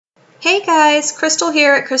Hey guys, Crystal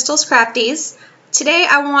here at Crystal's Crafties. Today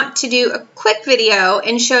I want to do a quick video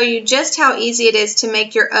and show you just how easy it is to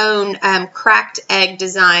make your own cracked egg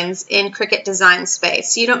designs in Cricut Design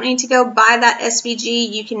Space. You don't need to go buy that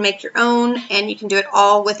SVG, you can make your own and you can do it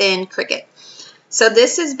all within Cricut. So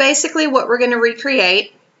this is basically what we're going to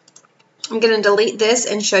recreate. I'm going to delete this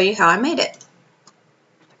and show you how I made it.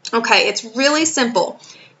 Okay, it's really simple.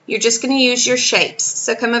 You're just going to use your shapes.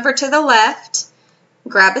 So come over to the left,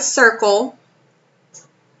 grab a circle,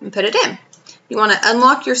 and put it in. You want to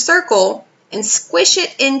unlock your circle and squish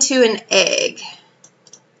it into an egg.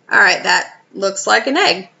 All right, that looks like an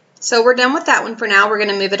egg. So we're done with that one for now. We're going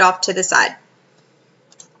to move it off to the side.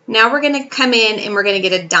 Now we're going to come in and we're going to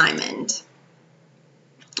get a diamond.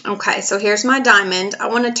 Okay, so here's my diamond. I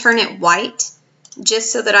want to turn it white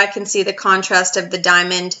just so that I can see the contrast of the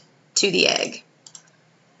diamond to the egg.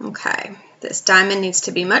 Okay, this diamond needs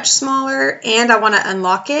to be much smaller, and I want to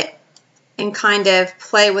unlock it and kind of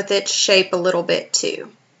play with its shape a little bit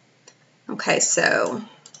too. Okay, so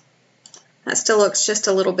that still looks just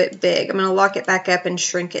a little bit big. I'm going to lock it back up and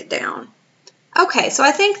shrink it down. Okay, so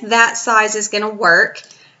I think that size is going to work.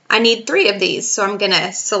 I need 3 of these, so I'm going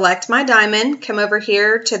to select my diamond, come over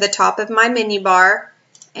here to the top of my menu bar,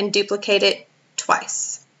 and duplicate it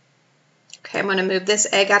twice. Okay, I'm going to move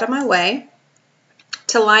this egg out of my way.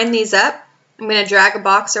 To line these up, I'm going to drag a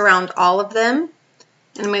box around all of them,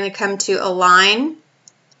 and I'm going to come to align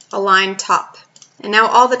top. And now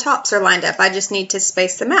all the tops are lined up. I just need to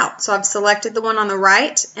space them out. So I've selected the one on the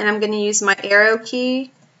right, and I'm going to use my arrow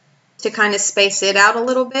key to kind of space it out a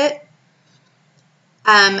little bit.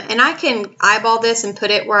 And I can eyeball this and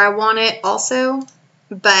put it where I want it also,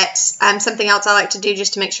 but something else I like to do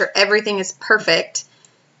just to make sure everything is perfect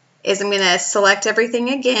is I'm going to select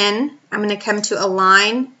everything again. I'm going to come to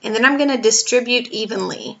align, and then I'm going to distribute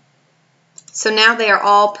evenly. So now they are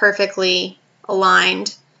all perfectly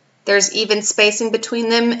aligned. There's even spacing between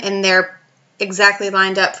them, and they're exactly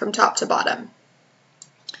lined up from top to bottom.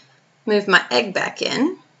 Move my egg back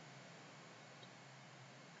in,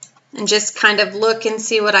 and just kind of look and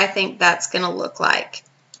see what I think that's going to look like.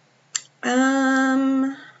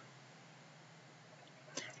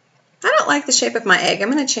 I don't like the shape of my egg.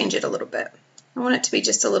 I'm going to change it a little bit. I want it to be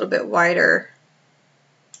just a little bit wider.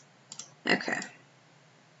 Okay.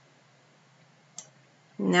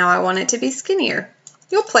 Now I want it to be skinnier.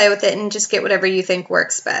 You'll play with it and just get whatever you think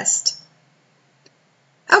works best.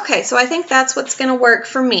 Okay, so I think that's what's going to work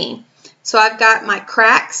for me. So I've got my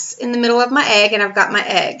cracks in the middle of my egg, and I've got my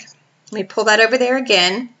egg. Let me pull that over there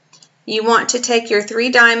again. You want to take your 3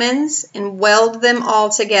 diamonds and weld them all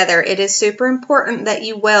together. It is super important that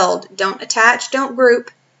you weld. Don't attach, don't group,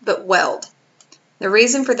 but weld. The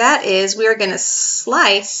reason for that is we are going to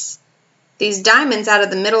slice these diamonds out of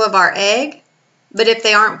the middle of our egg, but if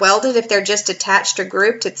they aren't welded, if they're just attached or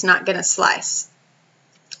grouped, it's not going to slice.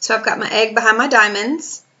 So I've got my egg behind my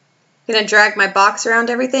diamonds. I'm going to drag my box around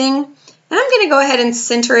everything, and I'm going to go ahead and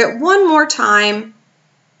center it one more time.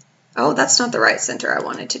 Oh, that's not the right center I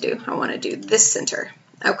wanted to do. I want to do this center.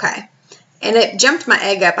 Okay. And it jumped my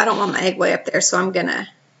egg up. I don't want my egg way up there, so I'm going to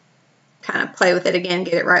kind of play with it again,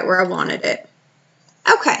 get it right where I wanted it.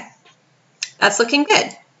 Okay. That's looking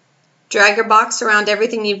good. Drag your box around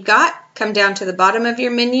everything you've got. Come down to the bottom of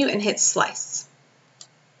your menu and hit slice.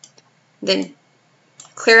 Then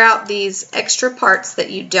clear out these extra parts that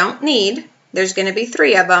you don't need. There's going to be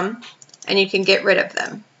 3 of them, and you can get rid of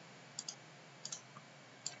them.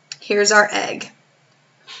 Here's our egg.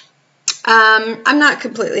 I'm not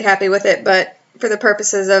completely happy with it, but for the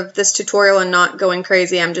purposes of this tutorial and not going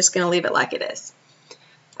crazy, I'm just going to leave it like it is.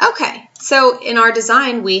 Okay, so in our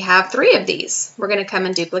design, we have 3 of these. We're going to come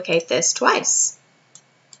and duplicate this twice.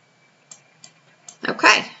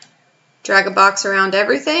 Okay, drag a box around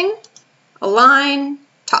everything, align,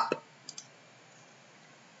 top.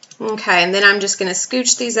 Okay, and then I'm just going to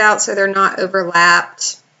scooch these out so they're not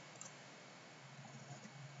overlapped.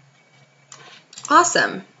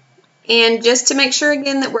 Awesome. And just to make sure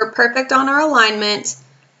again that we're perfect on our alignment,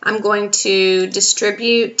 I'm going to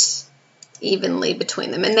distribute evenly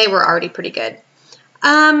between them, and they were already pretty good.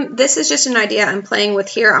 This is just an idea I'm playing with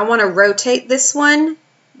here. I want to rotate this one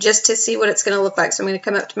just to see what it's going to look like. So I'm going to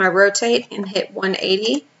come up to my rotate and hit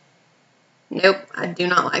 180. Nope, I do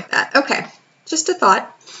not like that. Okay, just a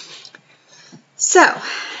thought. So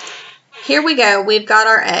here we go. We've got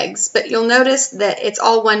our eggs, but you'll notice that it's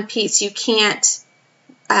all one piece. You can't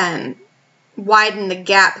widen the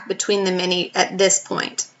gap between them any at this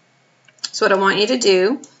point. So what I want you to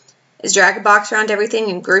do is drag a box around everything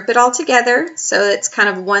and group it all together so it's kind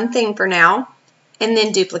of one thing for now, and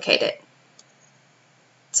then duplicate it.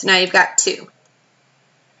 So now you've got 2.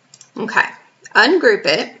 Okay, ungroup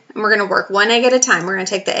it, and we're going to work one egg at a time. We're going to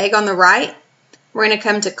take the egg on the right, we're going to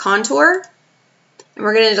come to contour, and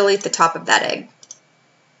we're going to delete the top of that egg.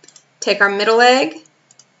 Take our middle egg,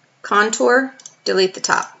 contour, delete the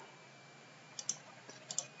top.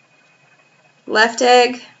 Left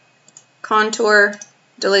egg, contour,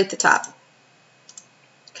 delete the top.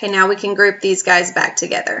 Okay, now we can group these guys back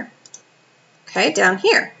together. Okay, down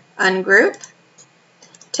here, ungroup,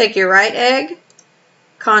 take your right egg,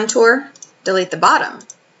 contour, delete the bottom.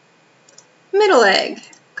 Middle egg,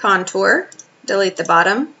 contour, delete the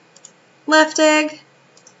bottom. Left egg,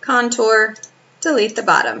 contour, delete the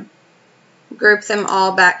bottom. Group them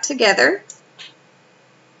all back together.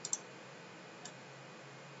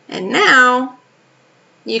 And now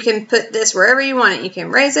you can put this wherever you want it. You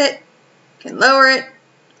can raise it, you can lower it,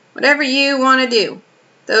 whatever you want to do.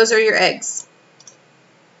 Those are your eggs.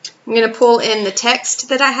 I'm going to pull in the text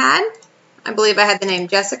that I had. I believe I had the name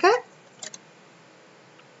Jessica.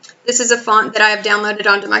 This is a font that I have downloaded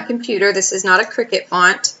onto my computer. This is not a Cricut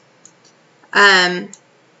font.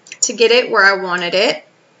 To get it where I wanted it,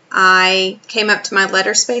 I came up to my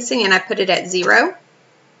letter spacing and I put it at 0.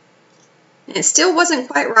 And it still wasn't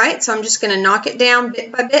quite right, so I'm just going to knock it down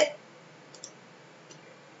bit by bit.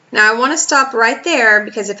 Now I want to stop right there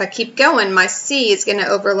because if I keep going, my C is going to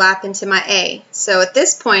overlap into my A. So at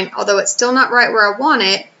this point, although it's still not right where I want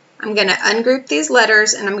it, I'm going to ungroup these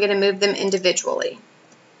letters and I'm going to move them individually.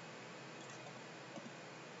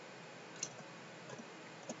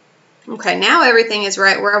 Okay, now everything is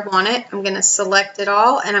right where I want it. I'm going to select it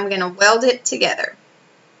all and I'm going to weld it together.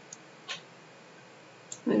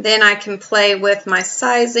 And then I can play with my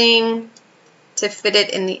sizing to fit it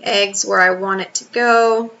in the eggs where I want it to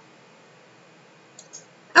go.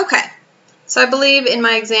 Okay, so I believe in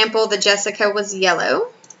my example the Jessica was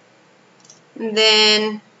yellow. And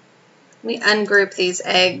then we ungroup these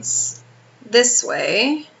eggs this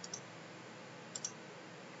way.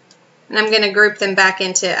 And I'm going to group them back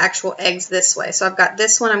into actual eggs this way. So I've got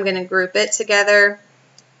this one, I'm going to group it together.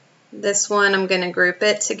 This one, I'm going to group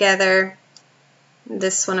it together.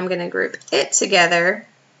 This one, I'm going to group it together.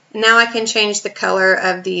 And now I can change the color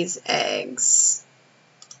of these eggs.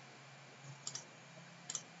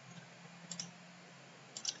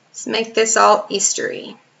 Let's make this all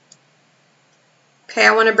Eastery. Okay,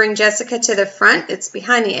 I want to bring Jessica to the front. It's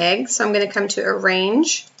behind the egg, so I'm going to come to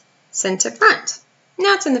Arrange, Send to Front.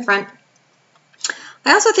 Now it's in the front.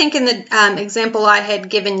 I also think in the example I had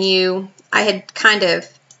given you, I had kind of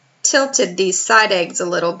tilted these side eggs a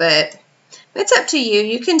little bit. It's up to you.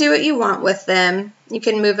 You can do what you want with them. You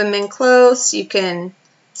can move them in close. You can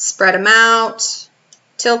spread them out,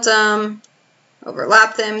 tilt them,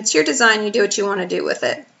 overlap them. It's your design. You do what you want to do with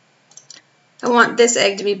it. I want this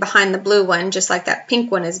egg to be behind the blue one, just like that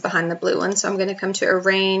pink one is behind the blue one. So I'm going to come to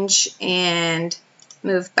Arrange and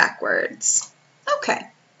move backwards. Okay.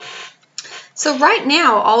 So right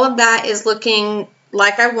now, all of that is looking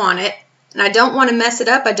like I want it. And I don't want to mess it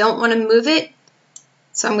up. I don't want to move it.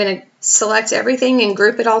 So I'm going to select everything and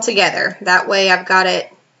group it all together. That way I've got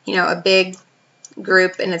it, you know, a big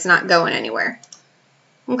group and it's not going anywhere.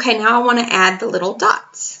 Okay, now I want to add the little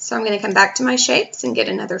dots. So I'm going to come back to my shapes and get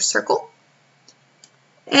another circle.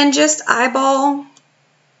 And just eyeball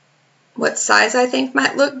what size I think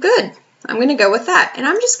might look good. I'm going to go with that. And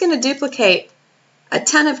I'm just going to duplicate a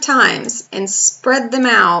ton of times and spread them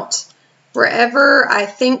out wherever I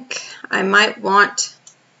think I might want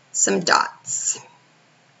some dots.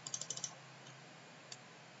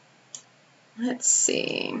 Let's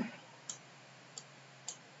see.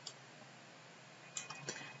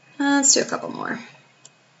 Let's do a couple more.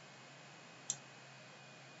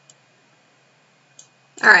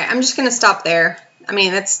 All right, I'm just going to stop there. I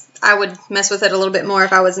mean, I would mess with it a little bit more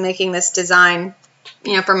if I was making this design,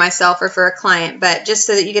 you know, for myself or for a client, but just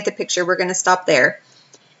so that you get the picture, we're going to stop there.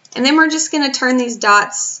 And then we're just going to turn these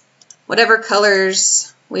dots whatever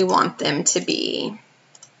colors we want them to be.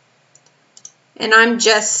 And I'm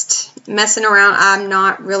just messing around. I'm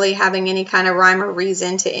not really having any kind of rhyme or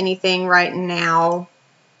reason to anything right now.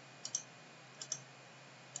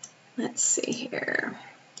 Let's see here.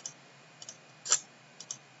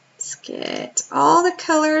 Let's get all the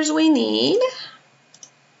colors we need.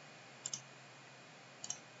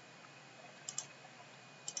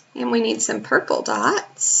 And we need some purple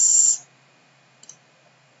dots.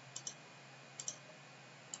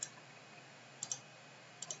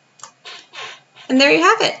 And there you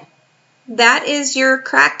have it. That is your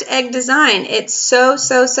cracked egg design. It's so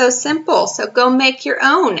simple. So go make your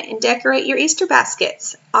own and decorate your Easter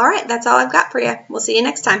baskets. All right, that's all I've got for you. We'll see you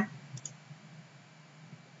next time.